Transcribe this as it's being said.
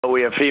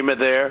We have FEMA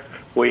there.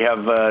 We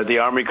have the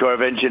Army Corps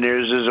of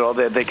Engineers is all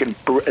there. They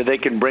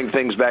can bring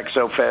things back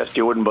so fast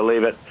you wouldn't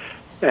believe it,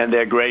 and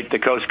they're great. The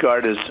Coast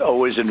Guard is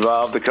always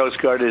involved. The Coast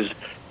Guard is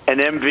an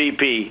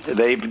MVP.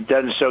 They've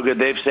done so good.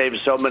 They've saved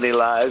so many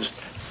lives.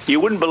 You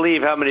wouldn't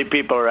believe how many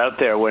people are out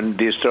there when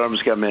these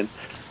storms come in.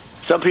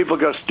 Some people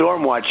go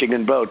storm watching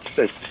in boats.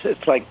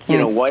 It's like,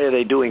 why are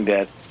they doing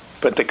that?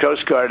 But the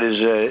Coast Guard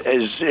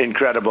is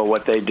incredible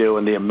what they do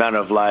and the amount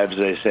of lives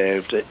they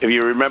saved. If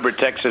you remember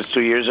Texas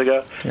 2 years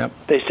ago, Yep.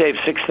 they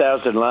saved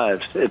 6,000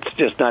 lives. It's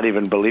just not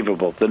even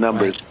believable, the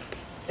numbers.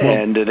 Right.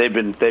 And they've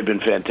been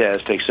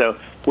fantastic. So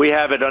we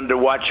have it under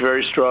watch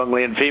very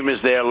strongly, and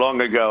FEMA's there long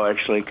ago,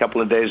 actually, a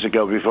couple of days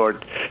ago before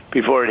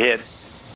it hit.